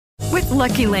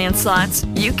Lucky Land Slots,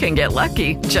 you can get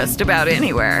lucky just about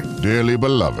anywhere. Dearly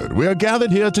beloved, we are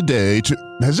gathered here today to...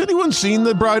 Has anyone seen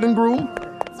the bride and groom?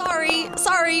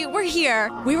 Sorry, we're here.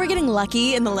 We were getting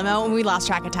lucky in the limo and we lost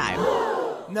track of time.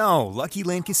 No, Lucky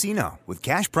Land Casino, with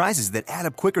cash prizes that add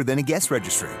up quicker than a guest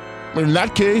registry. In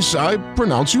that case, I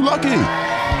pronounce you lucky.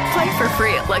 Play for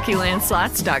free at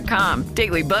LuckyLandSlots.com.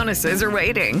 Daily bonuses are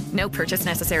waiting. No purchase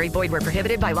necessary. Void where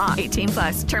prohibited by law.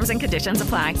 18+. Terms and conditions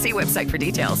apply. See website for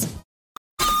details.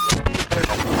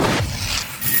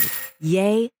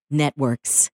 Yay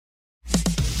Networks.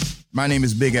 My name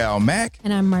is Big Al Mack.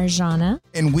 And I'm Marjana.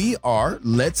 And we are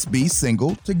Let's Be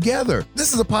Single Together.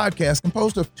 This is a podcast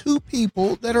composed of two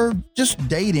people that are just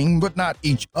dating, but not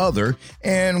each other.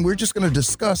 And we're just going to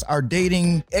discuss our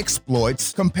dating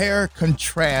exploits, compare,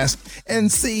 contrast,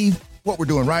 and see what we're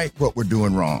doing right, what we're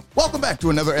doing wrong. Welcome back to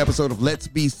another episode of Let's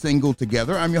Be Single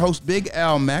Together. I'm your host, Big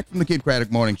Al Mack from the Kid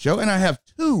Craddock Morning Show. And I have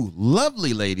two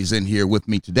lovely ladies in here with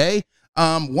me today.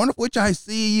 One of which I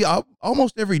see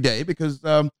almost every day because...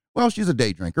 well, she's a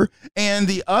day drinker. And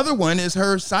the other one is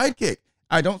her sidekick.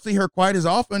 I don't see her quite as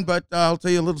often, but I'll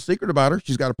tell you a little secret about her.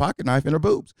 She's got a pocket knife in her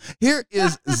boobs. Here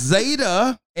is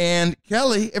Zeta and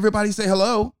Kelly. Everybody say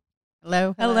hello.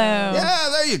 Hello. Yeah,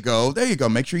 there you go. There you go.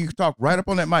 Make sure you talk right up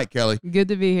on that mic, Kelly. Good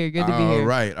to be here.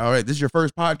 All right. This is your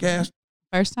first podcast?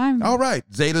 First time. All right.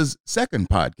 Zeta's second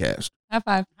podcast. High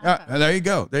five. There you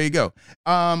go.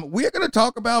 We're going to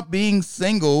talk about being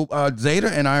single.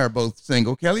 Zeta and I are both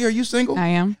single. Kelly, are you single? I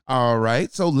am. All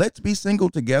right. So let's be single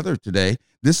together today.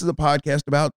 This is a podcast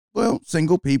about, well,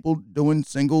 single people doing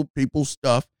single people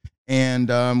stuff. And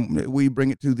we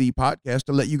bring it to the podcast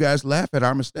to let you guys laugh at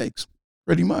our mistakes,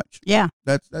 pretty much. Yeah.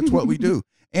 That's what we do.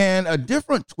 And a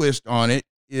different twist on it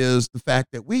is the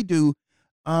fact that we do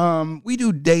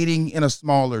dating in a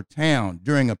smaller town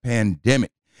during a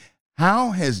pandemic.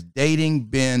 How has dating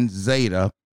been,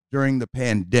 Zeta, during the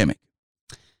pandemic?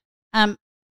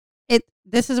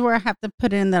 This is where I have to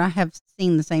put in that I have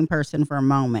seen the same person for a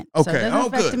moment. Okay. So it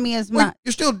doesn't affect good. me as much.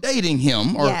 You're still dating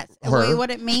him or yes. her. Well, what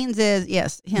it means is,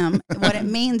 yes, him. What it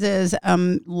means is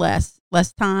less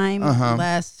time,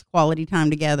 less quality time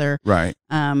together. Right.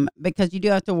 Because you do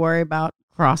have to worry about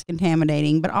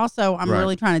cross-contaminating. But also, I'm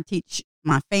really trying to teach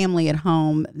my family at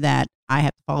home that I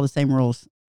have to follow the same rules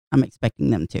I'm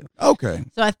expecting them to. Okay.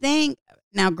 So I think,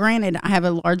 now granted, I have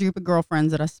a large group of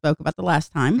girlfriends that I spoke about the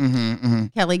last time.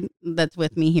 Kelly, that's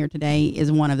with me here today,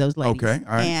 is one of those ladies. Okay,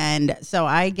 all right. And so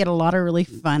I get a lot of really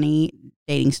funny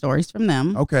dating stories from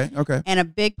them. Okay. And a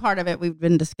big part of it we've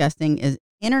been discussing is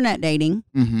internet dating,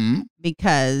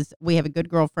 because we have a good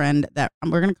girlfriend that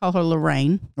we're going to call her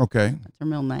Lorraine. Okay. That's her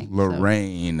middle name.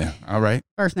 Lorraine. So. All right.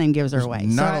 First name gives her away.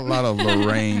 Not a lot of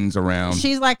Lorraines around.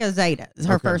 She's like a Zeta.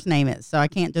 Her first name is. So I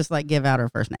can't just give out her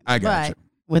first name. I got you.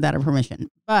 Without her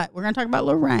permission. But we're going to talk about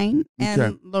Lorraine.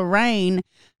 And Lorraine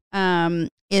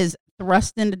is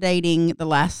thrust into dating the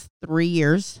last 3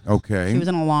 years. Okay. She was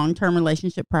in a long-term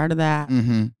relationship prior to that,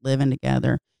 living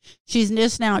together. She's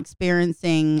just now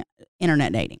experiencing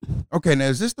internet dating. Okay, now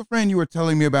is this the friend you were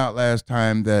telling me about last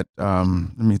time that, let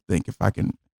me think if I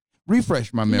can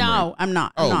refresh my memory. No, I'm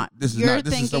not. Oh, I'm not. This is You're not,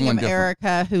 this thinking is someone of different.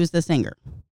 Erica, who's the singer.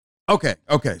 Okay,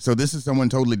 so this is someone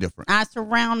totally different. I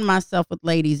surround myself with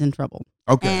ladies in trouble.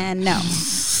 Okay. And no.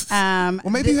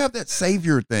 Well, maybe you have that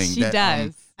savior thing. She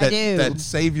does. I do. That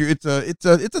savior, it's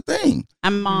a thing.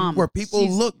 I'm mom. Where people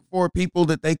look for people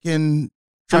that they can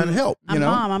try to help. I'm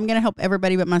mom. I'm going to help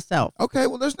everybody but myself. Okay,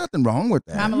 well, there's nothing wrong with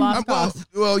that. I'm a lost cause.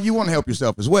 Well, you want to help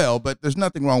yourself as well, but there's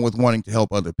nothing wrong with wanting to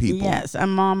help other people. Yes,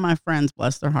 I'm mom. My friends,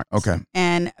 bless their hearts. Okay.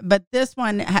 But this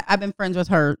one, I've been friends with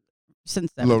her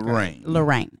since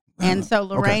Lorraine. And so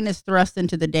Lorraine is thrust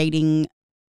into the dating,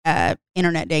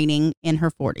 internet dating in her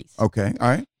 40s. Okay, all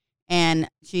right. And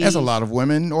she as a lot of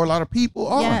women or a lot of people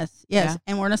are. Yes. Yeah.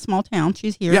 And we're in a small town.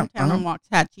 She's here in town in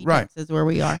Waxahachie, Texas, where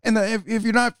we are. And if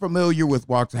you're not familiar with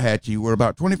Waxahachie, we're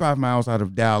about 25 miles out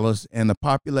of Dallas, and the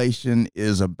population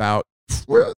is about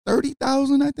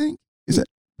 30,000, I think. Is it?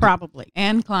 Probably.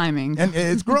 And climbing. And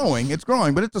it's growing,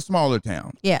 but it's a smaller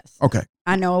town. Yes. Okay.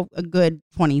 I know a good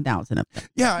 20,000 of them.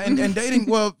 Yeah, and dating,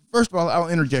 well, first of all, I'll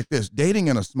interject this. Dating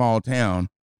in a small town,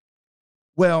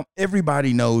 well,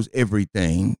 everybody knows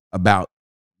everything about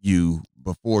you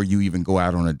before you even go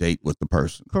out on a date with the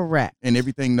person. Correct. And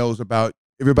everybody knows about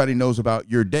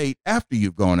your date after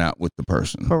you've gone out with the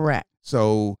person. Correct.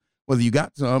 So whether you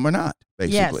got some or not,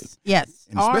 basically. Yes.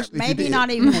 And Or especially if you maybe did.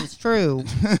 not even if it's true.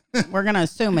 We're going to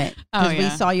assume it because we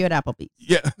saw you at Applebee's.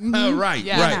 Yeah. Mhm. Right.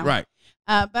 Yeah. Right.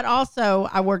 But also,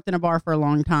 I worked in a bar for a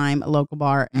long time, a local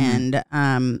bar, and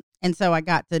so I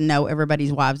got to know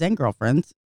everybody's wives and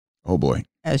girlfriends, Oh boy.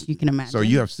 as you can imagine. So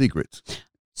you have secrets.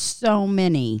 so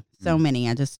many.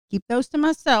 I just keep those to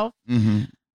myself.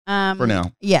 Mm-hmm. For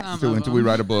now. Yes. Until we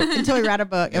write a book. Until we write a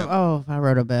book. Yeah. Oh, if I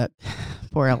wrote a book.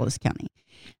 Poor Ellis County.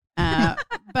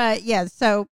 But yeah,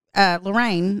 so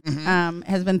Lorraine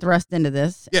has been thrust into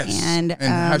this. Yes. And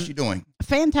how's she doing?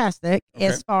 Fantastic. Okay.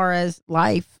 As far as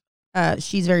life,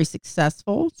 she's very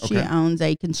successful. She Okay. owns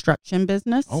a construction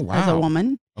business as a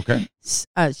woman. Okay.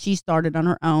 She started on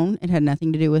her own. It had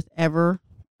nothing to do with ever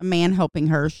a man helping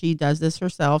her. She does this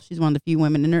herself. She's one of the few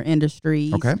women in her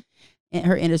industry. Okay. In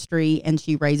her industry, and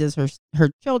she raises her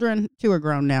children. Two are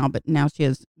grown now, but now she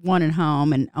has one at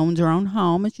home and owns her own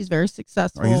home, and she's very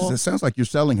successful. It sounds like you're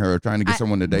selling her or trying to get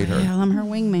someone to date her. Well, I'm her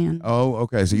wingman. Oh,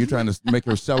 okay. So you're trying to make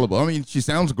her sellable. I mean, she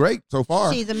sounds great so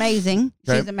far. She's amazing.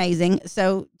 Okay. She's amazing.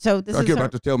 So this like is you're her,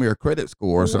 about to tell me her credit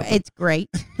score or something. It's great.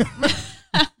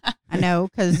 I know,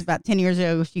 because about 10 years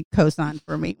ago, she co-signed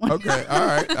for me. Okay. All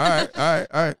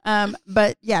right.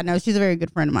 But yeah, no, she's a very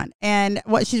good friend of mine. And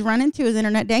what she's run into is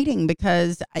internet dating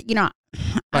because,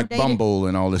 Like Bumble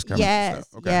and all this kind of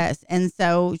stuff. Okay. Yes. And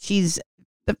so she's,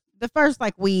 the first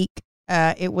week,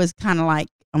 it was kind of like,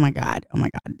 oh my God,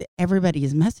 everybody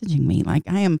is messaging me. Like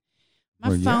my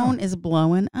phone is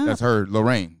blowing up. That's her,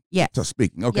 Lorraine. Yes. So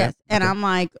speaking. Okay. Yes. And okay. I'm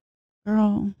like,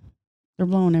 girl, they're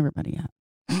blowing everybody up.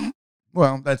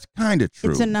 Well, that's kind of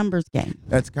true. It's a numbers game.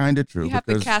 That's kind of true. You have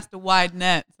to cast a wide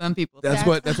net. Some people. That's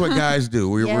what guys do.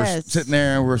 We're Yes. sitting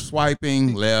there and we're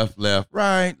swiping left,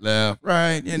 right, and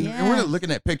we're Yes.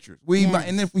 looking at pictures. We Yes. might,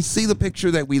 and if we see the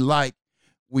picture that we like,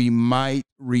 we might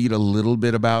read a little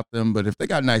bit about them. But if they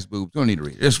got nice boobs, don't need to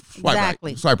read it. Just swipe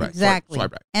Exactly. right, swipe right, Exactly.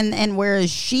 swipe right. And whereas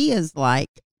she is like,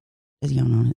 does he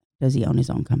own his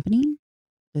own company?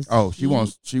 She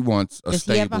wants a does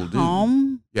stable he have a dude.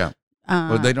 home? Yeah.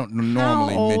 Well, they don't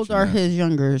normally How old mention are that. his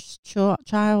younger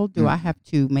child? Do I have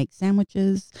to make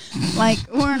sandwiches? Like,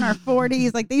 we're in our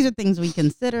 40s. Like, these are things we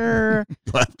consider.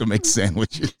 Do I have to make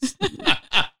sandwiches?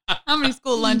 How many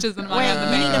school lunches am I Wait, on the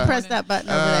you menu? need to press that button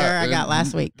over there I got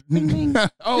last week. Bing, bing.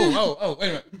 Oh, wait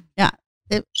a minute. Yeah,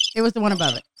 it was the one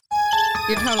above it.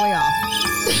 You're totally off.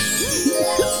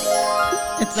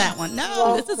 It's that one.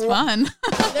 No, This is fun.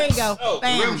 there you go. Oh,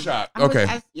 Bam. rim shot. I was-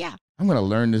 Okay. yeah, I'm going to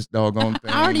learn this doggone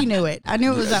thing. I already knew it. I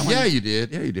knew it was that one. Yeah, you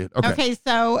did. Okay. Okay,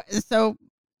 so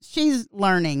she's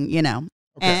learning,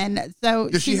 Okay. and so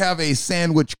Does she have a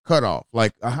sandwich cutoff?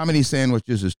 Like, how many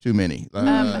sandwiches is too many?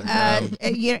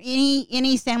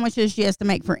 any sandwiches she has to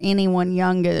make for anyone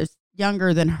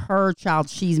younger than her child,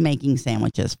 she's making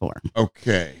sandwiches for,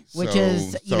 Okay. which so-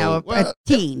 is so, well, a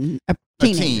teen, a a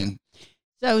teenager. teen.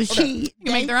 So she You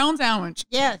can make their own sandwich.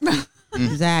 yes,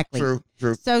 exactly. True.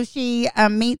 So she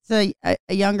meets a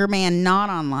younger man not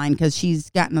online because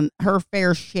she's gotten her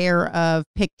fair share of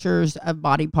pictures of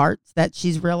body parts that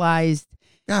she's realized.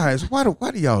 Guys, why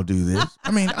do y'all do this? I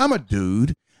mean, I'm a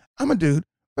dude,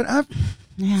 but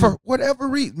Yeah. for whatever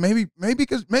reason, maybe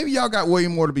because maybe y'all got way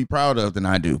more to be proud of than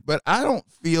I do, but I don't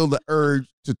feel the urge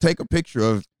to take a picture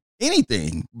of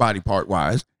anything body part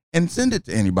wise and send it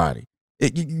to anybody.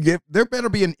 There better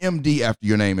be an MD after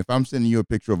your name. If I'm sending you a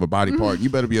picture of a body part, you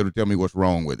better be able to tell me what's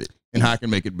wrong with it and how I can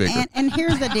make it bigger. And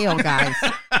here's the deal, guys.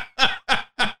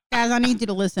 Guys, I need you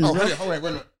to listen. Oh, wait a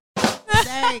minute.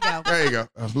 There you go. There you go.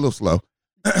 A little slow.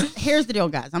 Here's the deal,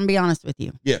 guys. I'm going to be honest with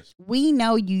you. Yes. We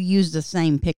know you use the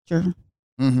same picture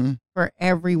Mm-hmm. for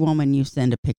every woman you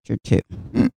send a picture to.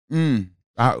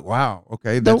 Wow.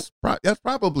 Okay. That's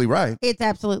probably right. It's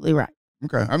absolutely right.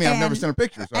 Okay. I mean, I've never And- sent a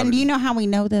picture. So And do you know how we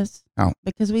know this? How?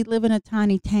 Because we live in a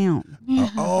tiny town.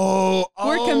 We're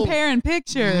comparing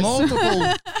pictures.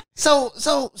 multiple.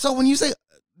 So when you say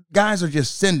guys are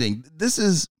just sending, this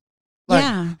is like,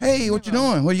 Yeah. hey, what you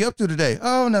doing? What are you up to today?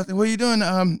 Oh, nothing. What are you doing?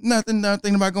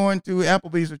 Nothing about going to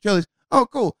Applebee's or Chili's. Oh,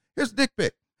 cool. Here's a dick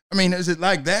pic. I mean, is it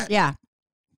like that? Yeah,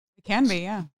 It can be,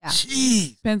 yeah.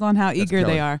 Jeez. Depends on how eager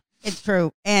Kelly. they are. it's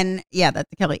true. And yeah, that's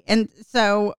Kelly. And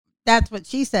so that's what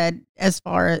she said as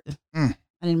far as, I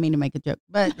didn't mean to make a joke,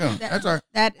 but Yeah, that's all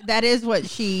right. that is what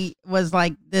she was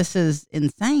like, this is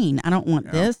insane. I don't want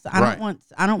this. I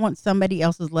don't want somebody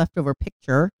else's leftover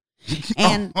picture.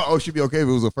 And she'd be okay if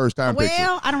it was a first time picture.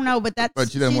 well, I don't know, but But she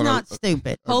she's doesn't wanna- not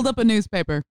stupid. Hold up a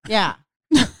newspaper. Yeah.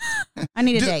 I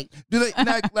need a date. Do they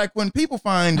like when people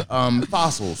find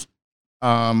fossils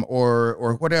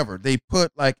or whatever, they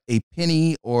put like a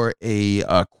penny or a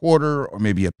quarter or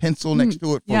maybe a pencil next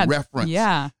to it for reference.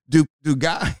 Yeah. Do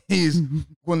guys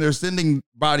when they're sending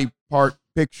body part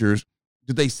pictures,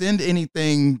 do they send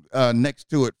anything next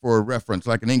to it for reference,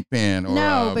 like an ink pen or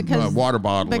No, because a water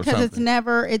bottle or because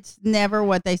something? it's never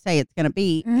what they say it's going to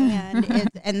be,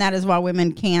 and that is why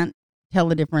women can't tell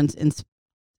the difference in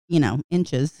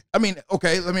inches. I mean,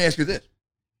 okay, let me ask you this.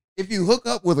 if you hook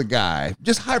up with a guy,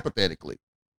 just hypothetically,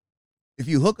 if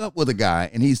you hook up with a guy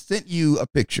and he sent you a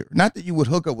picture, not that you would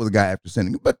hook up with a guy after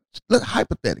sending it, but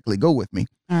hypothetically, go with me.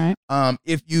 All right.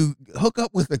 If you hook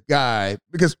up with a guy,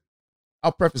 because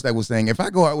I'll preface that with saying, if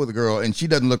I go out with a girl and she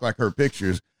doesn't look like her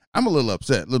pictures, I'm a little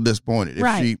upset, a little disappointed. If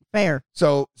Right. Fair.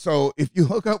 So if you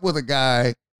hook up with a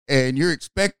guy and you're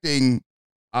expecting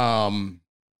one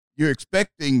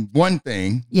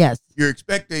thing, Yes. you're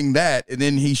expecting that, and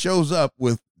then he shows up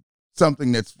with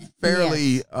something that's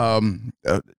fairly a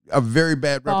very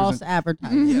bad False representation.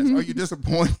 advertising. Yes. Are you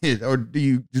disappointed, or do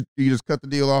you just cut the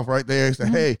deal off right there and say,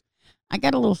 "Hey, I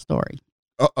got a little story.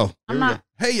 I'm not-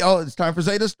 Hey, y'all, it's time for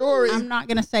Zeta's story." I'm not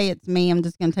going to say it's me. I'm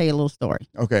just going to tell you a little story.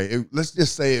 Okay, let's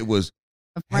just say it was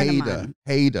A friend of mine.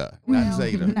 Haida, not Well,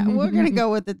 Zeta. No, we're going to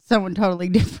go with it. Someone totally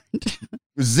different.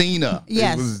 Xena.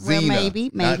 Yes. It was Well, Xena,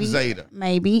 maybe. not Zeta.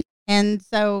 Maybe. And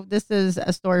so this is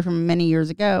a story from many years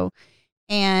ago.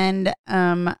 And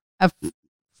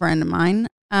friend of mine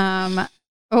had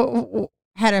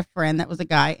a friend that was a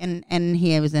guy, and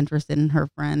he was interested in her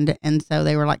friend. And so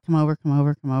they were like, come over, come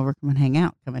and hang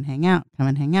out.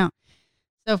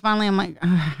 So finally I'm like,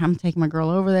 I'm taking my girl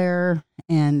over there.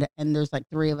 And there's like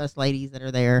 3 of us ladies that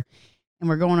are there. And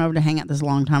we're going over to hang out with this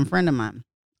longtime friend of mine.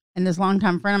 And this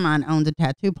longtime friend of mine owns a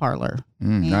tattoo parlor.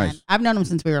 And Nice. I've known him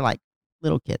since we were like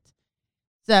little kids.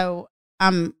 So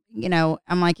I'm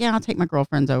like, yeah, I'll take my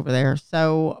girlfriends over there.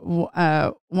 So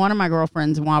one of my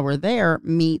girlfriends, while we're there,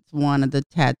 meets one of the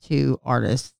tattoo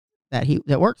artists that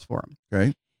works for him.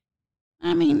 Okay.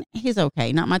 I mean, he's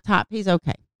okay. Not my top. He's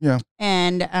okay. Yeah.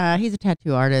 And he's a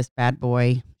tattoo artist, bad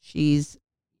boy. She's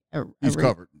He's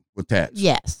covered with tats.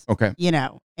 Yes. Okay.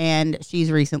 And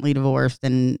she's recently divorced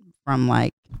and from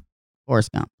like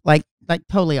Forrest Gump, like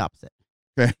totally opposite.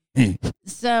 Okay.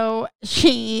 So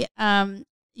she,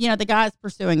 the guy's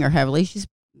pursuing her heavily. She's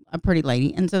a pretty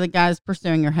lady. And so the guy's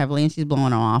pursuing her heavily and she's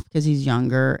blowing him off because he's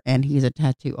younger and he's a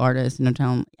tattoo artist. And I'm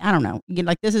telling him, I don't know.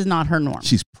 Like, this is not her norm.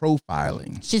 She's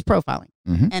profiling.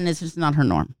 Mm-hmm. And this is not her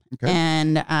norm. Okay.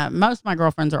 And most of my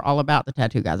girlfriends are all about the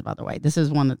tattoo guys, by the way. This is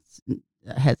one that's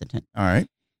hesitant. All right.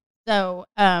 So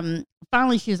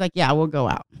finally she was like, yeah, we'll go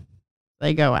out.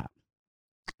 They go out.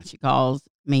 She calls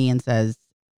me and says,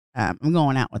 I'm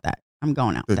going out with that. I'm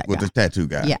going out with that guy. The tattoo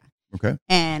guy. Yeah. Okay.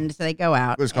 And so they go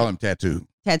out. Let's call him Tattoo.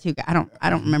 Tattoo guy. I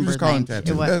don't remember Just his call name. him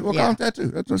Tattoo. We'll yeah. call him Tattoo.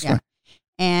 That's Yeah. fine.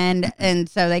 And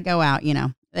so they go out,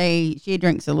 she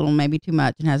drinks a little, maybe too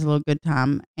much, and has a little good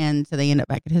time. And so they end up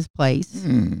back at his place.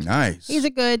 Nice. He's a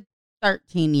good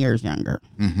 13 years younger.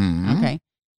 Mm-hmm. Okay.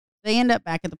 They end up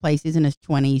back at the place. He's in his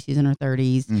 20s. She's in her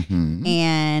 30s. Mm-hmm.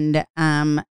 And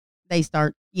they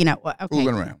start, okay.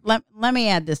 Fooling around. Let me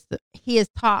add this. He has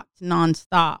talked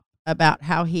nonstop about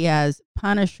how he has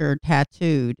Punisher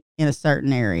tattooed in a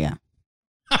certain area.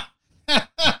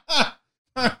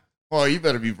 Boy, you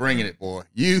better be bringing it, boy.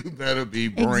 You better be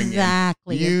bringing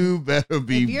Exactly. You better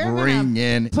be If you're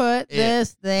bringing Put it.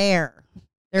 this there.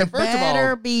 There And first of all-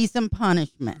 better be some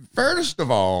punishment. First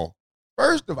of all,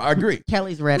 I agree.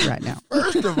 Kelly's red right now.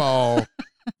 First of all,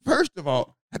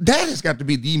 that has got to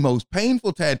be the most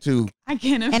painful tattoo. I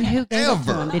can't imagine. And who gave it to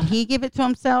Ever. him? Did he give it to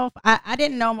himself? I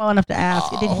didn't know him well enough to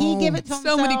ask. Did he give it to himself?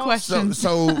 So many questions.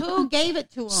 So Who gave it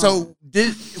to him? So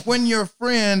when your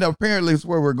friend, apparently is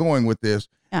where we're going with this,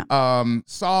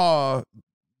 saw,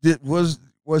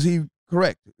 was he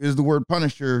correct? Is the word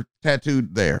Punisher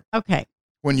tattooed there? Okay.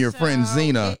 When your friend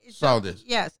Xena saw this.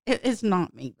 Yes, it's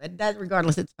not me, but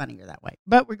regardless, it's funnier that way.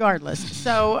 But regardless,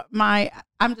 so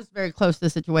I'm just very close to the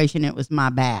situation. It was my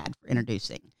bad for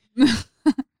introducing.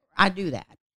 I do that.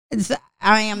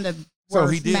 I am the So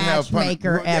worst he did have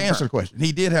matchmaker to ever. answer the question.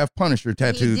 He did have Punisher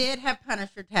tattooed. He did have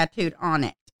Punisher tattooed on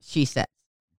it, she says.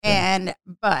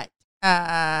 But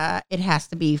it has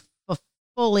to be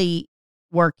fully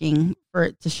working for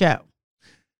it to show.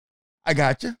 I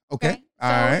got you. Okay. All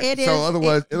So right. it So is-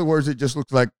 otherwise, in other words, it just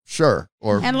looks like sure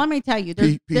or And let me tell you,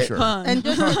 sure. Pun. And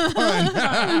just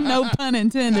No pun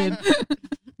intended.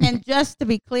 and just to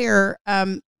be clear,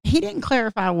 he didn't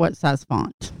clarify what size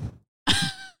font.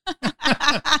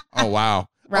 Oh wow.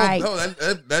 Right. Oh,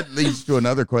 that leads to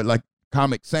another question, like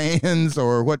Comic Sans,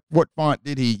 or what font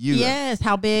did he use? Yes,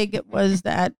 how big was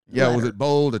that? Yeah, was letter? it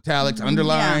bold, italics,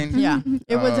 underlined? Yeah,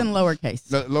 it was in lowercase.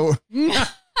 The lower.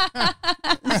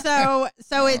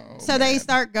 So they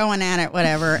start going at it,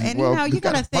 whatever. And you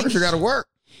got to think Punisher got to work.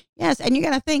 Yes, and you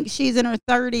got to think she's in her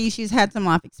 30s. She's had some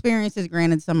life experiences.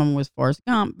 Granted, some of them was Forrest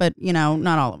Gump, but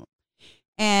not all of them.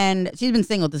 And she's been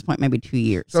single at this point maybe 2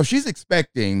 years. So she's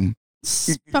expecting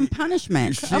From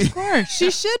punishment. Of course.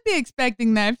 She should be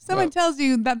expecting that. If someone tells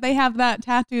you that they have that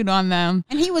tattooed on them.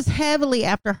 And he was heavily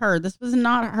after her. This was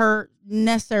not her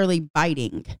necessarily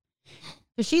biting.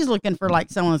 So she's looking for like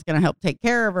someone that's going to help take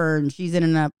care of her, and she's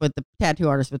ending up with the tattoo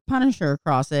artist with Punisher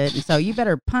across it. And so you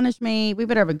better punish me. We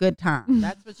better have a good time.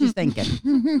 That's what she's thinking.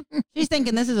 She's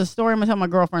thinking this is a story I'm going to tell my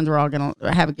girlfriends we're all going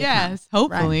to have a good time. Yes,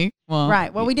 hopefully.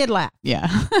 Right. Well, we did laugh. Yeah.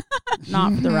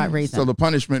 Not for the right reason. So the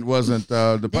punishment wasn't,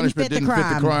 the punishment didn't fit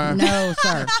the crime? No,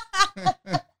 sir.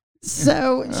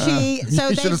 So she, so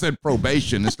you they should have said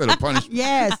probation instead of punishment.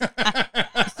 Yes.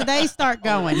 So they start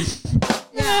going.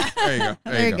 There you go.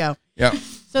 There you go. Yeah.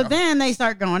 So then they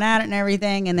start going at it and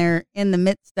everything, and they're in the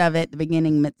midst of it, the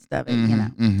beginning midst of it, you know.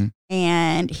 Mm-hmm.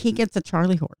 And he gets a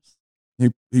Charlie horse.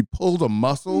 He pulled a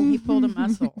muscle. He pulled a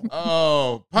muscle.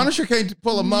 Oh, Punisher can't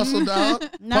pull a muscle, dog.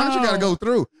 No. Punisher got to go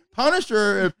through.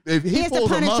 Punisher, if he has to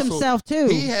pulls a punish muscle, himself too.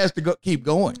 he has to keep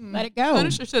going. Let it go.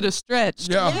 Punisher should have stretched.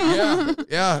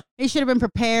 Yeah. He should have been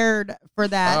prepared for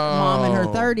that mom in her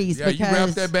 30s. Yeah, you wrap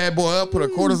that bad boy up, put a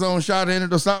cortisone shot in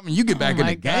it or something, you get back in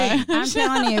the game. I'm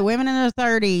telling you, women in their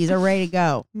 30s are ready to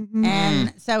go. Mm-hmm.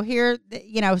 And so here,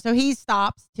 you know, so he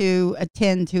stops to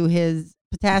attend to his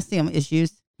potassium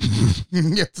issues.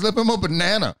 Yeah, slip him a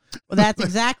banana. Well, that's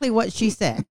exactly what she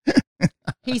said.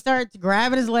 He starts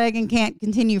grabbing his leg and can't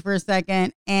continue for a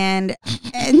second. And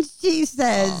she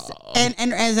says,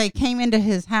 and as I came into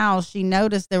his house, she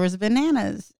noticed there was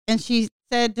bananas. And she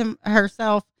said to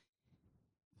herself,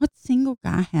 what single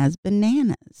guy has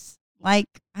bananas? Like,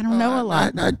 I don't know a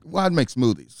lot. I'd make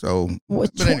smoothies. So,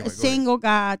 but anyway, single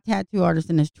guy tattoo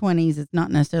artist in his 20s, it's not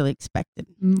necessarily expected.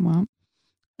 Well.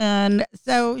 And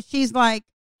so she's like,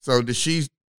 so does she?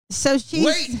 So she's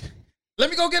wait.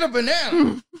 Let me go get a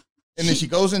banana. And then she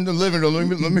goes into the living room.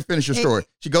 Let me finish your story.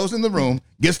 She goes in the room,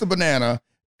 gets the banana,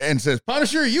 and says,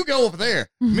 Punisher, you go over there.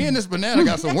 Me and this banana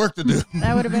got some work to do.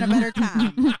 That would have been a better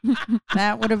time.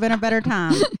 That would have been a better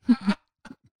time.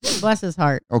 Bless his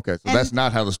heart. Okay, so that's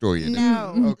not how the story ended.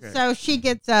 No. Okay. So she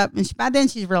gets up, and by then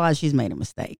she's realized she's made a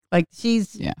mistake. Like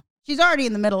she's already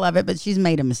in the middle of it, but she's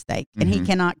made a mistake. And he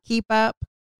cannot keep up.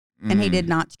 And he did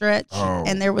not stretch,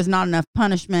 and there was not enough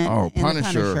punishment. In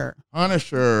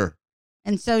Punisher.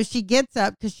 And so she gets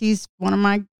up because she's one of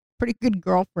my pretty good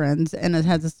girlfriends and it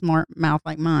has a smart mouth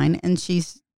like mine. And she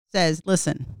says,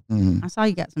 listen, I saw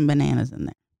you got some bananas in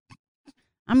there.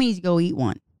 I'm easy to go eat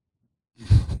one.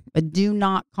 But do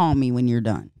not call me when you're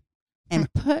done.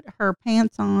 And put her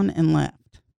pants on and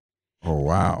left. Oh,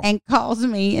 wow. And calls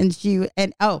me and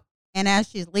as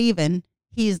she's leaving,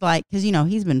 he's like, because, you know,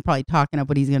 he's been probably talking up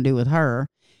what he's going to do with her.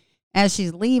 As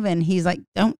she's leaving, he's like,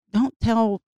 don't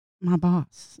tell my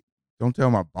boss. Don't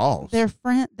tell my boss. They're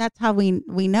friend. That's how we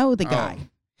know the guy.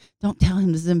 Don't tell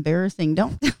him this is embarrassing.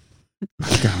 Don't.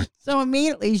 So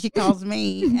immediately she calls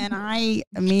me, and I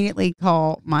immediately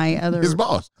call my other his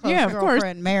boss. Of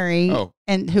girlfriend, Mary,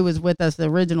 and who was with us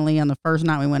originally on the first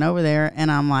night we went over there.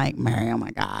 And I'm like, Mary, oh my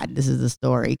God, this is the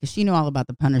story, because she knew all about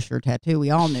the Punisher tattoo.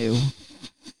 We all knew.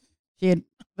 There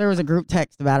was a group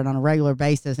text about it on a regular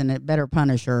basis, and it better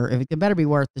punish her. If it better be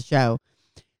worth the show.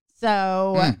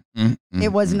 So it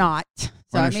was not. So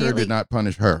Punisher did not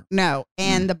punish her. No.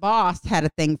 And the boss had a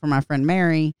thing for my friend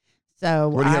Mary. So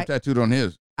what do you have tattooed on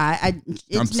his?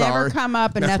 It's never come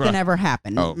up and nothing ever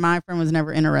happened. Oh. My friend was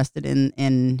never interested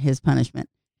in his punishment.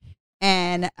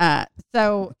 And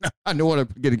so I know what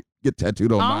to get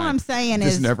tattooed on mine. All I'm saying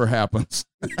this is never happens.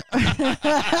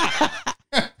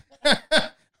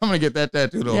 I'm going to get that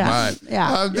tattooed on mine.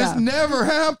 This never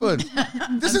happened.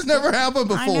 This has never happened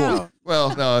before.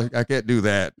 Well, no, I can't do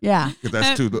that. Yeah. Because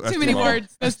that's too many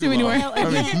words. That's too many words. I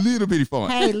mean, little bitty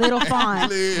font. Hey, little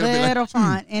font. little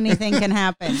font. Anything can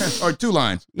happen. Or 2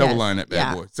 lines. Double line that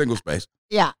bad boy. Single space.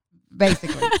 Yeah.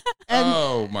 Basically.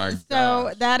 Oh my god!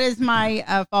 So that is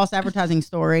my false advertising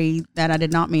story that I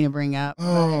did not mean to bring up.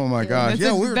 Oh my gosh!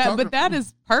 Yeah, we were talking. But that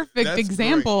is perfect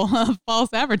example of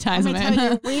false advertisement. Let me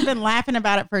tell you, we've been laughing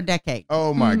about it for a decade.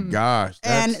 Oh my gosh!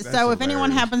 That's so, if anyone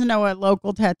happens to know a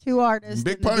local tattoo artist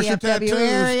Big in the Punisher DFW tattoos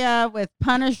area with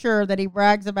Punisher that he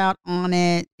brags about on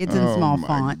it, it's in small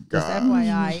font. Just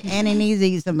FYI, and he needs to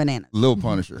eat some bananas. Little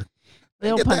Punisher.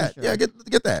 Little get Punisher. That. Yeah,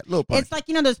 get that. Little Punisher. It's like,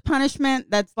 you know, there's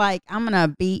punishment that's like, I'm going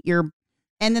to beat your,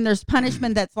 and then there's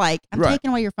punishment that's like, I'm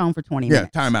taking away your phone for 20 minutes.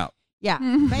 Yeah, time out. Yeah,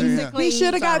 basically. He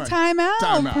should have got time out.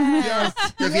 Time out. Yes,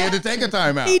 because he had to take a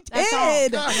time out. He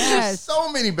did. God, there's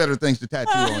so many better things to tattoo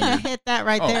on you. Hit that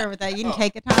right there with that. You can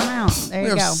take a time out. There you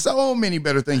go. There's so many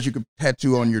better things you could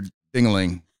tattoo on your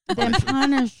ding-a-ling. Then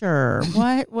Punisher.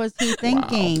 What was he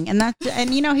thinking? Wow.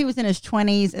 And you know, he was in his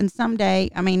 20s, and someday,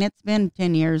 I mean, it's been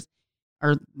 10 years.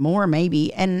 or more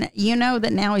maybe. And you know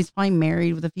that now he's probably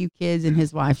married with a few kids, and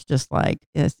his wife's just like,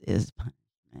 this is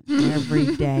punishment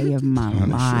every day of my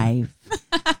life.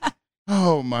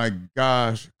 Oh my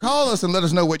gosh. Call us and let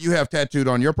us know what you have tattooed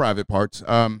on your private parts.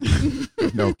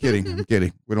 No, kidding. I'm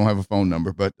kidding. We don't have a phone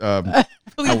number, but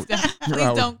Please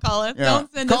don't call us. Yeah.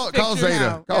 Don't send us pictures. Call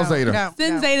Zeta. Call Zeta.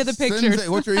 Send Zeta the pictures.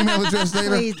 What's your email address, Zeta?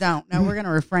 Please don't. No, we're going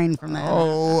to refrain from that.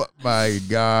 Oh my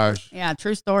gosh. Yeah,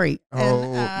 true story.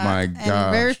 Oh, my And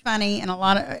gosh. very funny, and a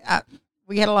lot of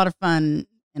we had a lot of fun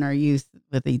in our youth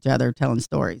with each other telling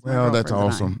stories. my Well, that's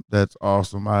girlfriends and I. awesome. That's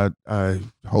awesome. I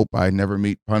hope I never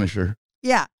meet Punisher.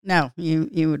 Yeah, no,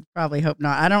 you would probably hope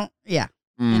not. I don't. Yeah.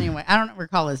 Anyway, I don't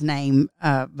recall his name,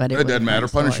 but It doesn't matter.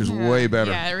 Punisher's way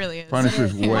better. Yeah, it really is.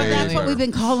 Punisher's It is. way Well, that's what better. we've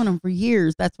been calling him for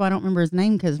years. That's why I don't remember his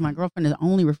name, because my girlfriend has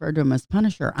only referred to him as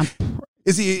Punisher.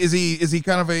 Is he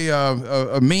kind of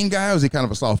a mean guy, or is he kind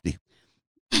of a softie?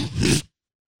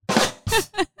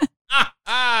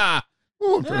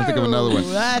 Ooh, I'm trying to think of another one.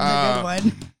 That's a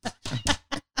good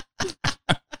one.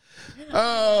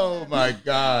 Oh my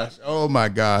gosh. Oh my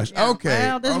gosh. Yeah, Okay.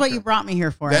 Well, this is what you brought me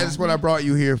here for. That is what I brought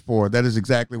you here for. That is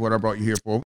exactly what I brought you here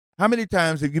for. How many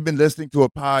times have you been listening to a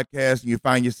podcast and you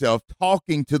find yourself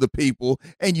talking to the people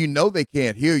and you know they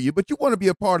can't hear you, but you want to be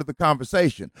a part of the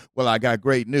conversation? Well, I got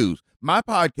great news. My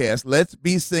podcast, Let's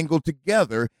Be Single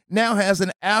Together, now has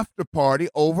an after party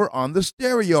over on the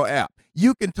Stereo app.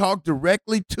 You can talk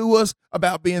directly to us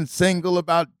about being single,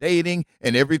 about dating,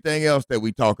 and everything else that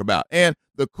we talk about. And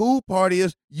the cool part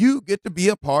is you get to be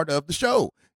a part of the show.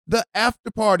 The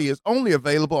after party is only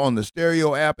available on the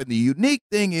Stereo app, and the unique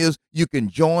thing is you can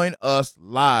join us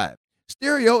live.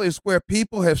 Stereo is where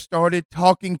people have started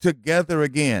talking together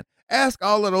again. Ask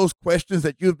all of those questions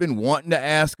that you've been wanting to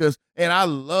ask us, and I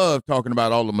love talking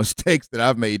about all the mistakes that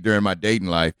I've made during my dating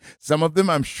life. Some of them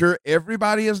I'm sure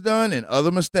everybody has done, and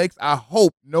other mistakes I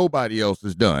hope nobody else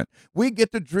has done. We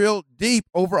get to drill deep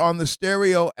over on the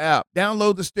Stereo app.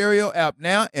 Download the Stereo app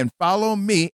now and follow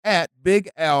me at Big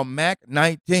Al Mac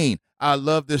 19. I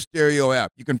love this Stereo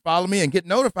app. You can follow me and get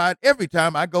notified every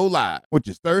time I go live, which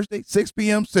is Thursday, 6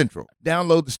 p.m. Central.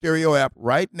 Download the Stereo app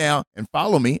right now and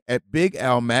follow me at Big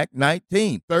Al Mac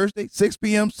 19, Thursday, 6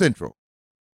 p.m. Central.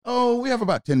 Oh, we have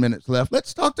about 10 minutes left.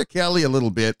 Let's talk to Kelly a little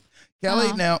bit.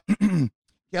 Kelly, now,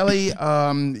 Kelly,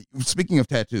 speaking of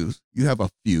tattoos, you have a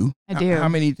few. I do. How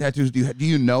many tattoos do you have? Do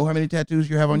you know how many tattoos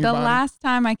you have on your The body? last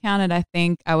time I counted, I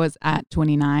think I was at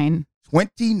 29.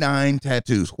 29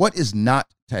 tattoos. What is not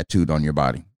tattooed on your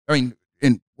body? I mean,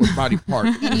 in what body part?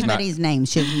 is not- Anybody's name.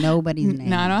 She has nobody's name.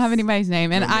 No, I don't have anybody's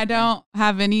name, and I don't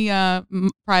have any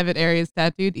private areas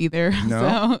tattooed either. No? So,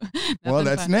 Well, nothing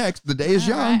that's fun. next. The day is All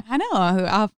young. right. I know. I'll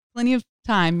have plenty of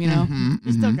time. You know.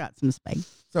 You still got some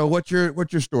space. So what's your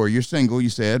story? You're single, you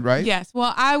said, right? Yes.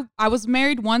 Well, I was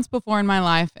married once before in my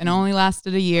life and only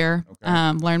lasted a year.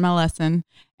 Okay. Learned my lesson,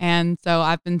 and so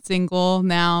I've been single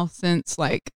now since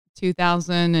like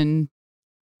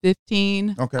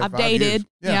 2015. Okay, I've 5 dated. years.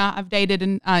 Yeah. Yeah, I've dated,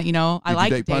 and I Did you like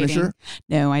date dating. Punisher?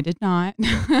 No, I did not.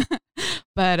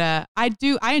 But I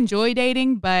enjoy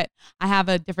dating, but I have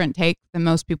a different take than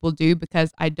most people do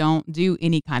because I don't do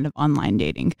any kind of online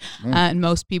dating. And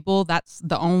most people, that's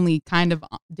the only kind of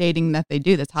dating that they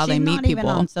do. That's how they She's meet not people. even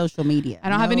on social media. I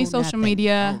don't have any No, social nothing.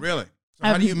 media. Oh, really? So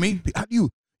how do you meet? How do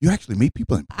you actually meet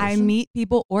people in person? I meet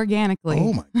people organically.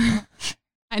 Oh my gosh!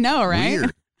 I know, right?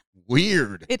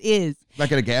 Weird. It is.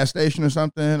 Like at a gas station or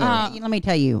something. or- Let me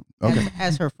tell you, Okay.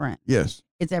 as her friend, yes.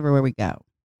 it's everywhere we go.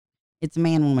 It's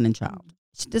man, woman, and child.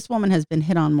 This woman has been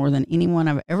hit on more than anyone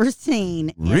I've ever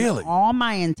seen. Really? In all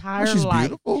my entire Oh, she's life.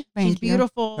 beautiful. She's Thank you.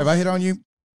 beautiful. Have I hit on you?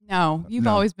 No, you've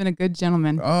No. always been a good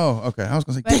gentleman. Oh, okay. I was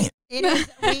gonna say, dang But it.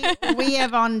 it is. We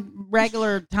have on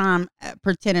regular time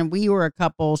pretending we were a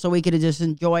couple, so we could just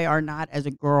enjoy our night as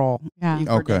a girl. Yeah.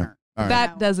 for Okay. dinner. All right.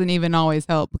 That doesn't even always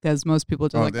help because most people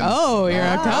just Oh, like, then- oh, you're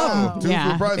a Oh. couple. Two for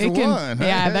the price it of can, one.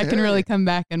 Yeah, Hey, that can hey. really come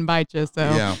back and bite you. So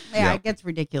Yeah. Yeah, it gets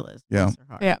ridiculous. Yeah. Bless her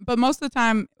heart. Yeah, but most of the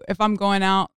time, if I'm going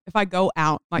out, if I go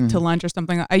out like to lunch or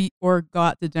something, or go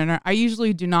out to dinner, I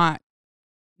usually do not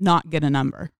get a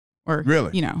number. Or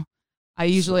Really? I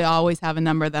usually always have a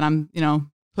number that I'm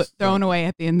thrown away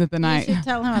at the end of the You night. should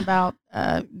tell him about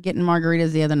getting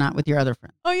margaritas the other night with your other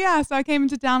friend. Oh yeah, so I came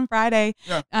into town Friday,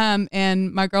 Yeah.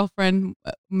 and my girlfriend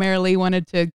Marilee wanted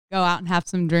to go out and have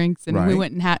some drinks, and we Right.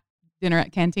 went and had dinner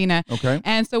at Cantina. Okay.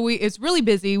 And so it's really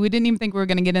busy. We didn't even think we were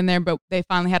going to get in there, but they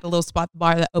finally had a little spot at the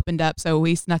bar that opened up. So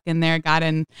we snuck in there, got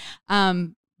in.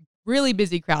 Really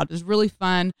busy crowd. It was really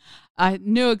fun. I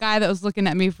knew a guy that was looking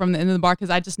at me from the end of the bar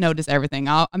because I just notice everything.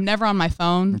 I'm never on my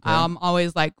phone. Okay. I'm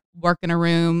always like working a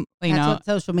room, That's what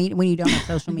social media, when you don't have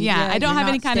social media. Yeah, I don't you're have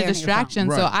any not kind of staring at your phone.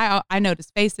 distraction. So I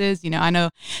notice faces, I know.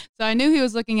 So I knew he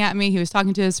was looking at me. He was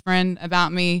talking to his friend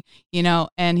about me,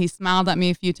 and he smiled at me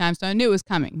a few times. So I knew it was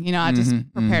coming. I just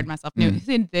prepared myself. Knew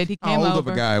he did. He came over. How old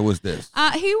of a guy was this?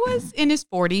 He was in his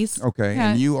 40s. Okay.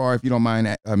 Yeah. And you are, if you don't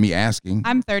mind me asking.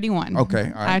 I'm 31.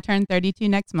 Okay. All right. I turned 32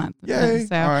 next month. Yay.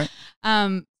 So, all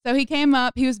right. So he came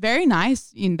up. He was very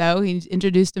nice, he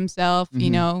introduced himself,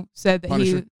 said that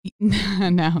Punisher?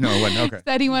 No, it wasn't. Okay.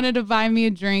 said he wanted to buy me a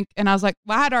drink. And I was like,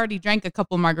 well, I had already drank a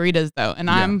couple margaritas though.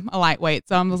 And I'm a lightweight.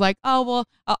 So I was like, oh, well,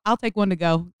 I'll take one to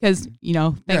go. Cause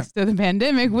thanks to the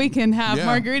pandemic, we can have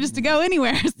margaritas to go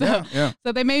anywhere. So,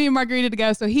 so they made me a margarita to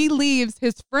go. So he leaves.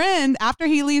 His friend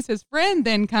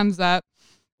then comes up.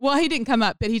 Well, he didn't come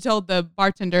up, but he told the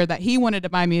bartender that he wanted to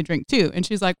buy me a drink too. And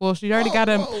she's like, well, she already got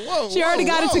a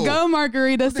to-go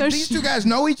margarita. So these two guys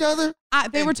know each other?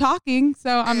 They were talking.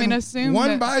 So, assume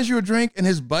one buys you a drink and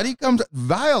his buddy comes,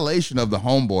 violation of the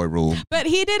homeboy rule. But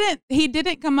he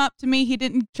didn't come up to me. He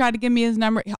didn't try to give me his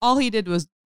number. All he did was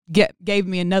gave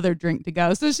me another drink to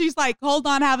go. So she's like, hold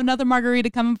on, I have another margarita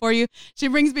coming for you. She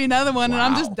brings me another one and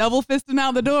I'm just double fisting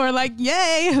out the door like,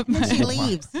 yay. Then she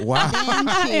leaves. Wow.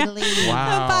 Then she leaves.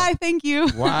 Wow. Bye, thank you.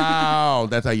 Wow.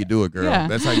 That's how you do it, girl. Yeah.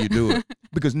 That's how you do it.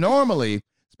 Because normally,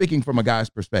 speaking from a guy's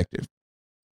perspective,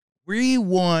 we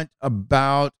want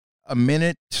about a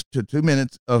minute to 2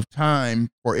 minutes of time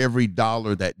for every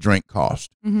 $1 that drink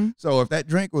cost. Mm-hmm. So if that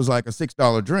drink was like a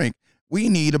 $6 drink, we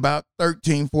need about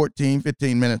 13, 14,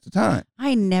 15 minutes of time.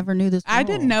 I never knew this. I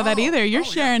didn't know that either. You're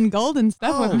sharing golden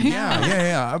stuff with me.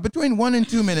 Yeah. Between 1 and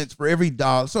 2 minutes for every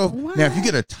 $1. So now if you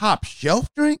get a top shelf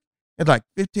drink at like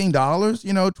 $15,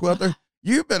 $12,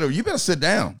 you better sit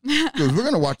down because we're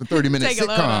gonna watch the 30-minute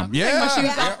sitcom. Take my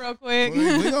shoes off real quick.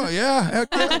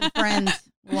 Friends.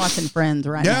 We're watching Friends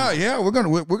right now. Yeah. We're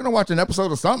gonna watch an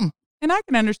episode of something. And I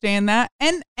can understand that.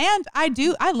 And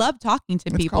I love talking to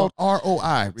people. It's called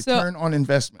ROI, return on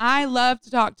investment. I love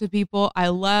to talk to people.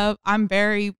 I'm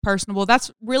very personable.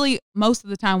 That's really most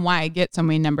of the time why I get so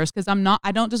many numbers, because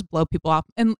I don't just blow people off.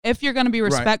 And if you're going to be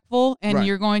respectful and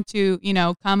you're going to,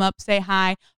 come up, say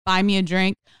hi, buy me a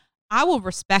drink, I will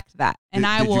respect that. And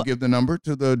did you give the number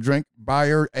to the drink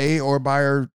buyer A or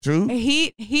buyer 2?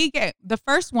 The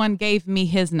first one gave me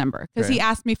his number because he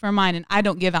asked me for mine, and I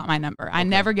don't give out my number. I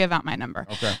never give out my number.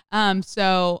 Okay.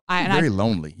 So you're very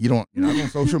lonely. You're not on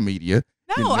social media.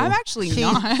 No, I'm actually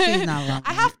not. She's not lonely.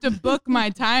 I have to book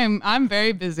my time. I'm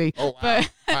very busy. Oh, wow.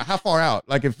 How far out?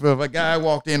 Like if a guy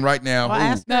walked in right now.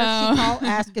 Well,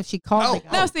 ask if she called.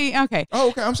 No, see, okay.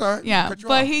 Oh, okay. I'm sorry. Yeah,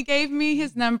 but he gave me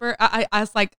his number. I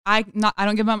was like, I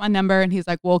don't give out my number, and he's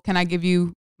like, well, can I give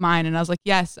you mine? And I was like,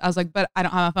 yes. I was like, but I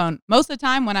don't have my phone. Most of the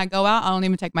time when I go out, I don't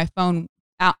even take my phone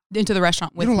out into the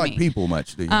restaurant with me. You don't like people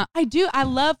much, do you? I do. I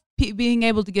love being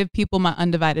able to give people my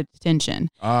undivided attention.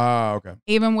 Okay.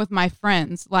 Even with my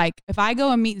friends, like if I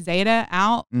go and meet Zeta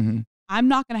out, I'm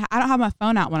not gonna. I don't have my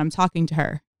phone out when I'm talking to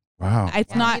her. Wow.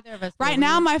 It's not right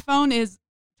now. My phone is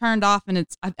turned off, and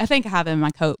I think I have it in my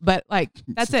coat, but like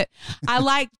that's it. I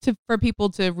like for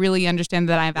people to really understand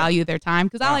that I value their time,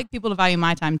 because I like people to value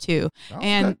my time too.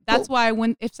 And that's why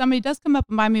if somebody does come up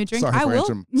and buy me a drink, I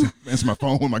will answer my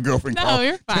phone when my girlfriend No, called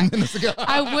you're fine. 10 minutes ago.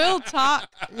 I will talk.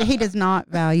 He does not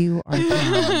value our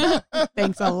time.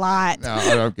 Thanks a lot. No,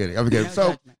 I'm kidding.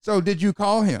 So did you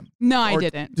call him? No, I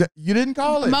didn't. You didn't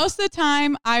call him? Most of the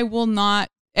time, I will not.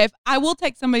 If I will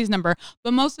take somebody's number,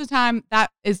 but most of the time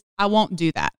I won't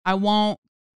do that. I won't.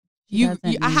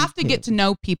 I have to get to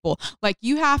know people. Like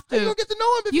you have to. You don't get to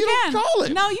know him if you don't call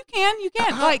him. No, you can. You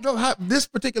can. This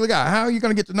particular guy, how are you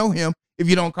going to get to know him if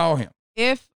you don't call him?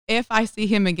 If I see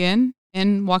him again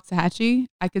in Waxahachie,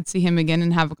 I could see him again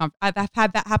and have a conversation. I've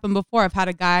had that happen before. I've had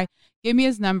a guy give me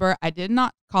his number. I did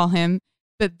not call him.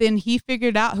 But then he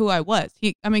figured out who I was.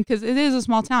 Because it is a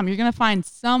small town. You're going to find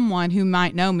someone who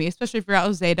might know me, especially if you're out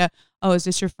with Zeta. Oh, is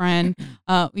this your friend?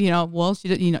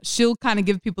 She'll kind of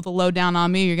give people the lowdown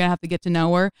on me. You're going to have to get to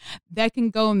know her. They can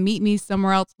go and meet me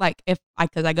somewhere else. Like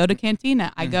because I go to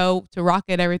Cantina. I go to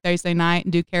Rocket every Thursday night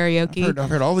and do karaoke. I've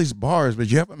heard all these bars,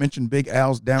 but you haven't mentioned Big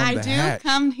Al's Down the Hatch. I do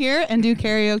come here and do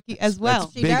karaoke as well.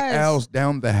 That's Big Al's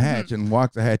Down the Hatch in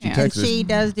Waxahachie, Texas. She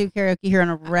does do karaoke here on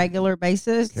a regular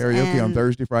basis. Karaoke on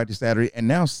Thursday, Friday, Saturday, and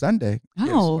now Sunday.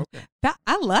 Oh, yes.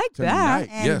 I like Tonight, that.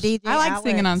 And DJ I like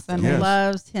singing on Sunday.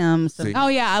 Loves him. Oh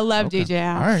yeah, I love DJ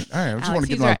Alex. All right. I just want to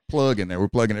get my plug in there. We're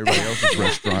plugging everybody else's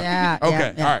restaurant. Yeah.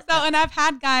 Okay. Yeah. All right. So, and I've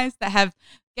had guys that have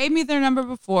gave me their number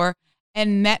before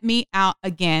and met me out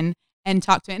again and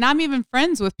talk to. And I'm even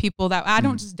friends with people that I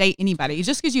don't just date anybody.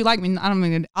 Just because you like me,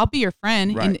 I'll be your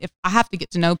friend. Right. And if I have to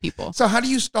get to know people. So how do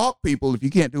you stalk people if you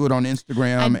can't do it on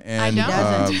Instagram? I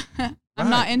don't. I'm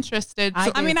not interested.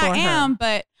 I I mean, do I for her. am,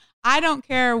 but I don't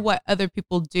care what other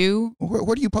people do.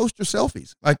 Where do you post your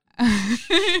selfies? Like,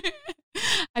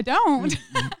 I don't.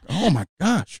 oh my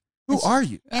gosh, who are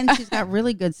you? And she's got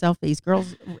really good selfies.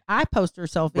 Girls, I post her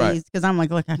selfies Right. because I'm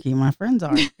like, look how cute my friends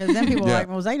are. Because then people Yeah. are like,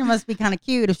 well, Zeta must be kind of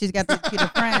cute if she's got these cute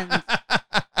friends.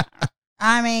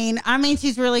 I mean,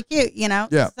 she's really cute, you know?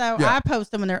 Yeah, So yeah. I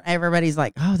post them and everybody's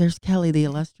like, oh, there's Kelly, the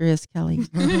illustrious Kelly.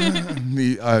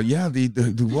 the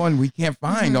one we can't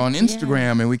find on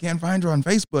Instagram, and we can't find her on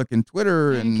Facebook and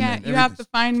Twitter and You have to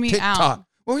find me TikTok. out.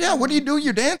 Well, yeah. What do you do?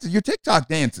 Your dances, your TikTok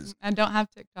dances. I don't have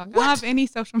TikTok. I What? don't have any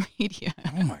social media.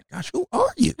 Oh my gosh, who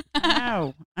are you?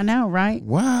 I know, right?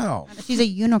 Wow. She's a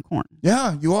unicorn.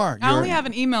 Yeah, you are. I only have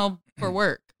an email for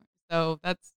work. So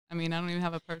that's, I don't even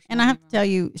have a personal And I have to email. tell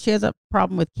you, she has a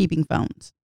problem with keeping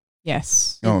phones.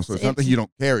 Yes. No, so it's not that you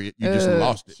don't carry it; you just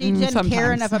lost it. She didn't care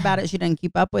Sometimes. enough about it. She didn't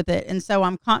keep up with it. And so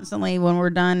I'm constantly, when we're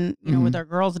done, with our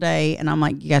girls' day, and I'm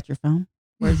like, you got your phone?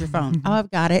 Where's your phone? Oh, I've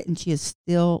got it. And she is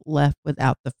still left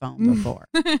without the phone before.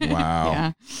 Wow.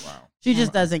 Yeah. Wow. She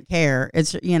just doesn't care.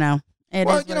 It's, it Well,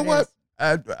 is you know it what? is.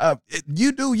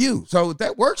 You do you. So if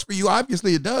that works for you.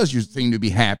 Obviously, it does. You seem to be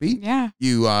happy. Yeah.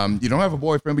 You don't have a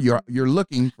boyfriend, but you're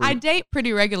looking for. I date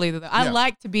pretty regularly though. I Yeah.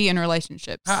 like to be in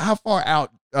relationships. How far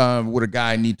out would a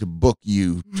guy need to book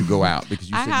you to go out? Because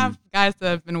you I said have guys that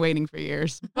have been waiting for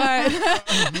years, but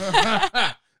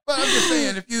But I'm just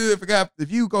saying,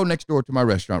 if you go next door to my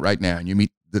restaurant right now and you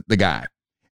meet the guy,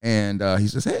 and he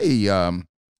says, "Hey,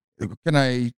 can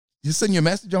I just send you a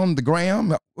message on the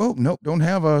gram?" Oh, nope, don't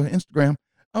have a Instagram.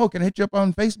 Oh, can I hit you up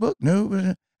on Facebook?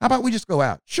 No. How about we just go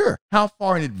out? Sure. How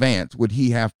far in advance would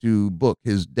he have to book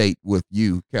his date with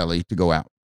you, Kelly, to go out?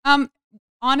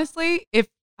 honestly, if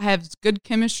I have good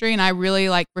chemistry and I really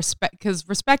like respect, because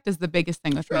respect is the biggest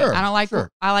thing with me. Sure, I don't like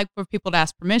sure. I like for people to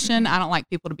ask permission. I don't like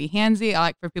people to be handsy. I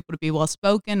like for people to be well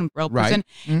spoken, real Right. person.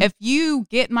 Mhm. If you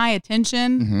get my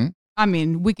attention,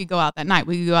 Mm-hmm. we could go out that night.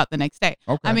 We could go out the next day.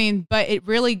 Okay. But it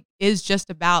really is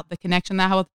just about the connection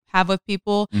that I have with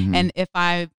people. Mhm. And if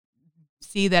I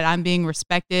see that I'm being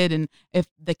respected and if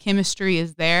the chemistry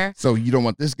is there. So you don't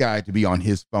want this guy to be on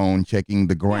his phone checking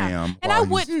the gram. And while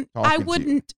he's talking to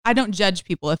you. I don't judge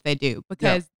people if they do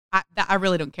because I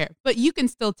really don't care. But you can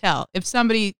still tell if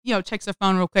somebody, checks their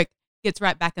phone real quick, gets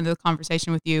right back into the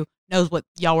conversation with you, knows what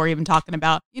y'all were even talking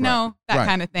about, that Right.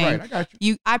 kind of thing. Right, I got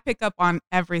you. I pick up on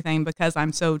everything because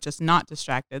I'm so just not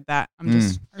distracted that I'm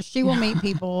just, Or she will meet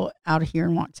people out here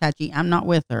in Waxahachie. I'm not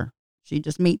with her. She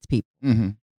just meets people. Mm-hmm.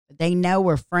 They know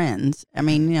we're friends. I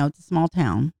mean, it's a small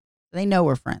town. They know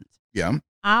we're friends. Yeah.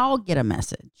 I'll get a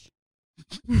message.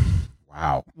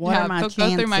 Wow. What are my go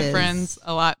chances? through my friends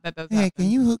a lot. That does Hey, happen.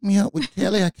 can you hook me up with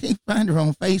Kelly? I can't find her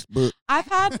on Facebook. I've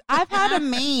had What I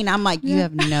mean, I'm like, you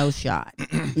have no shot.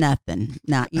 Nothing.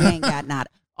 Not you ain't got not.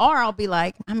 Or I'll be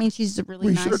like, she's a really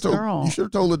You nice girl. You should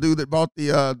have told the dude that bought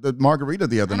the margarita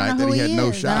the other I don't night know that who he had he no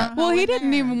is. I shot. don't know. Well, he we're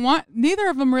didn't there. even want. Neither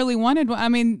of them really wanted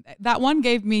one. That one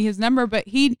gave me his number, but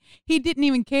he didn't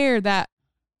even care that.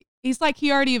 He's like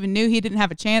he already even knew he didn't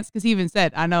have a chance because he even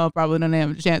said, "I know I probably don't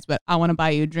have a chance, but I want to buy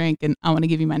you a drink and I want to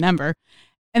give you my number."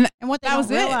 And And what they that don't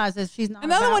was it. realize is she's not.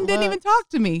 And the other about one didn't even looks. talk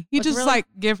to me. He What's just really- like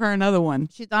give her another one.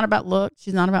 She's not about looks.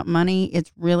 She's not about money.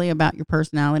 It's really about your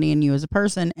personality and you as a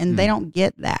person. And they don't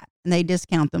get that. And they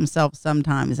discount themselves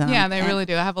sometimes. And Yeah, I'm- they and really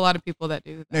do. I have a lot of people that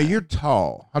do that. Now you're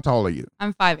tall. How tall are you?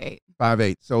 I'm 5'8".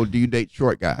 5'8". So do you date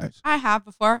short guys? I have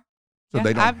before. So Yeah,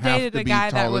 they don't I've have dated to a be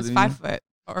guy that taller was than 5 you? foot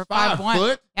or 5 5'1".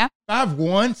 foot? Yeah.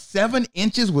 5'1", 7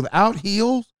 inches without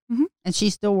heels. And she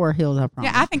still wore heels, I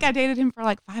promise. Yeah, I think I dated him for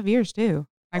like 5 years too.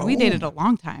 Like we Oh. dated a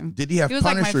long time. Did he have He was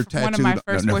like Punisher tattooed? one of my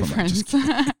first No, never mind. Just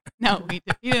boyfriends. No, he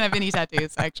didn't have any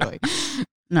tattoos actually.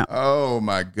 Oh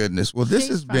my goodness! Well, this She's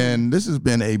has fine.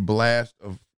 been a blast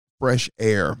of fresh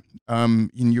air. And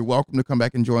you're welcome to come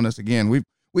back and join us again.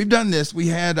 We've done this. We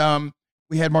had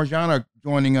Marjana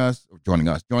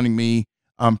joining me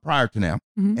prior to now,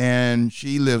 Mhm. and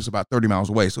she lives about 30 miles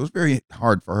away, so it's very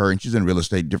hard for her. And she's in real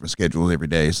estate, different schedules every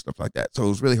day, stuff like that. So it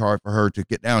was really hard for her to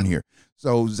get down here.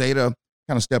 So Zeta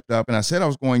kind of stepped up, and I said I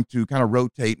was going to kind of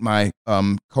rotate my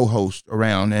co-host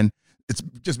around, and it's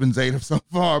just been Zeta so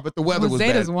far. But the weather was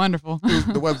Zeta's bad. wonderful.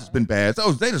 The weather's been bad.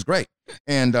 So Zeta's great.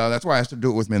 And that's why I asked her to do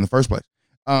it with me in the first place.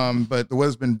 But the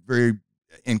weather's been very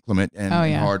inclement and Oh,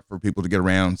 yeah. hard for people to get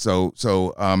around.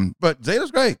 But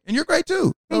Zeta's great. And you're great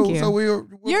too. Thank you. So we're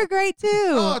You're great too.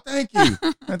 Oh, thank you.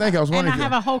 Thank you. I was And wondering. I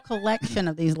have a whole collection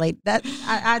of these late. That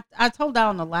I told that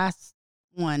on the last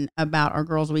one about our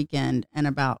girls' weekend and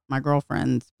about my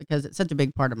girlfriends because it's such a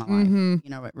big part of my life. Mhm. You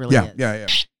know, it really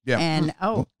is. Yeah. And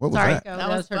What was sorry, that? Go, That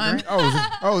was her fun. drink.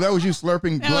 That was you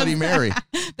slurping Bloody Mary.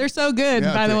 They're so good,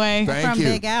 Yeah, by the way. thank From you.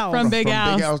 Big Al. From Big From Big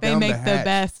Al's. Al's They down make the the hatch.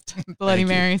 best Bloody Thank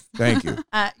you. Marys. Thank you.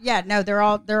 Yeah, no, they're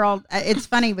all. It's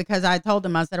funny because I told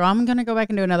them, I said, well, I'm going to go back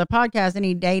and do another podcast.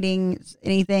 Any dating,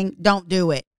 anything, don't do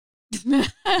it.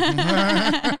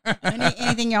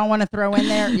 Anything y'all want to throw in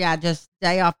there? Yeah, just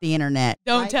stay off the internet.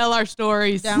 Don't Right? tell our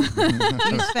stories. Don't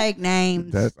use fake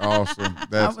names. That's awesome.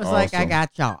 That's I was like, I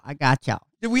awesome. got y'all.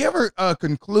 Did we ever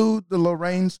conclude the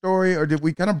Lorraine story, or did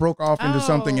we kind of broke off into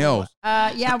something else?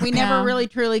 Yeah, we never Yeah. really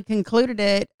truly concluded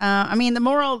it. I mean, the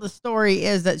moral of the story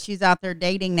is that she's out there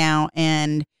dating now,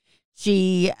 and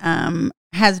she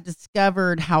has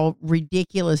discovered how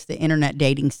ridiculous the internet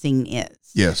dating scene is.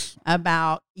 Yes.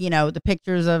 About, the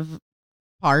pictures of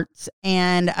parts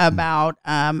and about,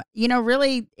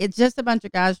 really it's just a bunch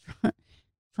of guys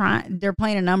they're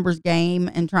playing a numbers game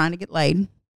and trying to get laid.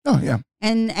 Oh, yeah.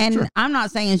 And Sure. I'm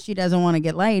not saying she doesn't want to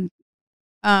get laid,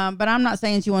 but I'm not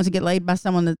saying she wants to get laid by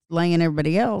someone that's laying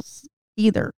everybody else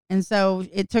either. And so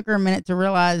it took her a minute to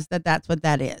realize that that's what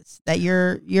that is. That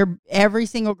you're every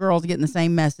single girl's getting the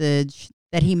same message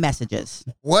that he messages.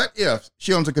 What if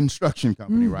she owns a construction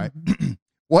company, right?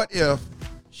 What if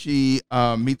she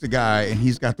meets a guy and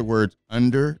he's got the words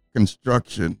 "under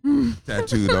construction"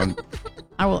 tattooed on?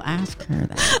 I will ask her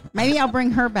that. Maybe I'll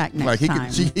bring her back next Like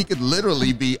time. he could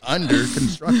literally be under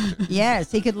construction,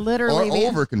 Yes, he could literally or be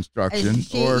over construction,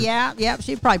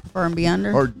 she'd probably prefer him to be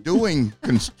under. or doing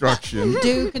construction.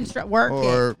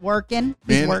 Working. He's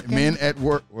Men working. at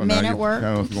work. Well, Men no, at you- work. I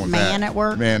don't know if you want Man that. at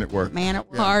work. Man at work. Man at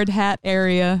work. Hard hat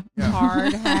area.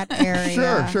 Hard hat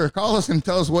area. Sure. Call us and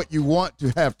tell us what you want to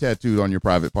have tattooed on your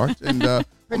private parts, and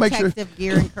we'll make sure Protective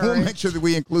gear and we'll courage. make sure that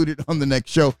we include it on the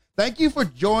next show. Thank you for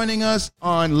joining us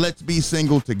on Let's Be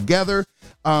Single Together.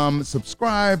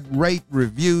 Subscribe, rate,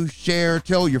 review, share,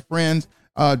 tell your friends,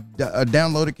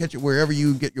 download it, catch it wherever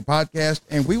you get your podcast,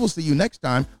 and we will see you next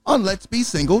time on Let's Be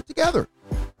Single Together.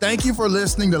 Thank you for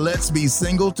listening to Let's Be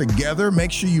Single Together.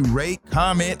 Make sure you rate,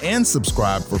 comment, and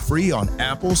subscribe for free on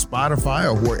Apple, Spotify,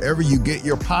 or wherever you get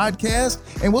your podcast,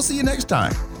 and we'll see you next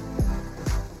time.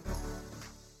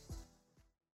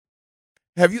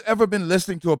 Have you ever been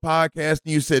listening to a podcast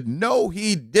and you said, no,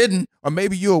 he didn't? Or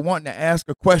maybe you were wanting to ask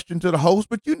a question to the host,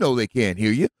 but you know they can't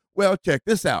hear you. Well, check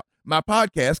this out. My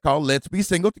podcast called Let's Be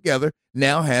Single Together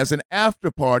now has an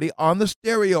after party on the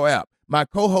Stereo app. My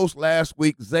co-host last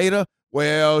week, Zeta,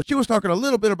 well, she was talking a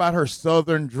little bit about her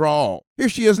Southern drawl. Here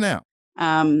she is now.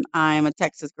 I'm a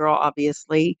Texas girl,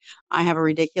 obviously. I have a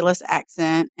ridiculous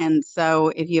accent. And so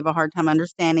if you have a hard time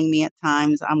understanding me at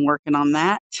times, I'm working on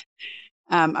that.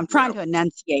 I'm trying to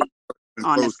enunciate,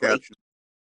 honestly.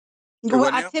 Well,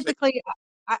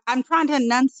 I'm trying to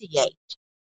enunciate.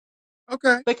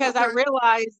 Okay. Because I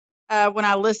realized when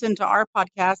I listened to our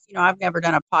podcast, I've never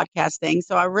done a podcast thing.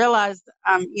 So I realized,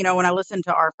 when I listened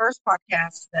to our first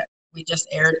podcast that we just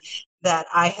aired, that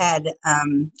I had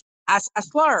a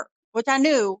slur, which I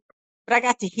knew, but I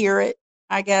got to hear it,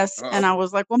 I guess. And I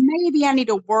was like, well, maybe I need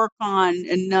to work on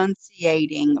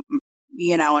enunciating,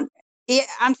 and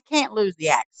I can't lose the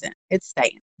accent. It's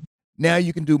staying. Now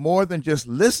you can do more than just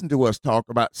listen to us talk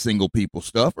about single people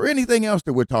stuff or anything else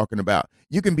that we're talking about.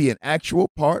 You can be an actual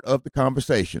part of the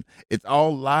conversation. It's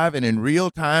all live and in real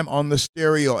time on the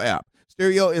Stereo app.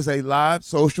 Stereo is a live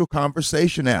social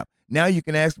conversation app. Now you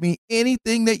can ask me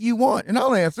anything that you want, and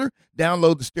I'll answer.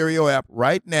 Download the Stereo app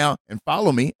right now and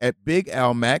follow me at Big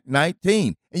Al Mac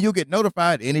 19, and you'll get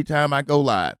notified anytime I go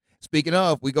live. Speaking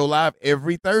of, we go live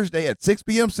every Thursday at 6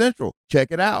 p.m. Central. Check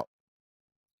it out.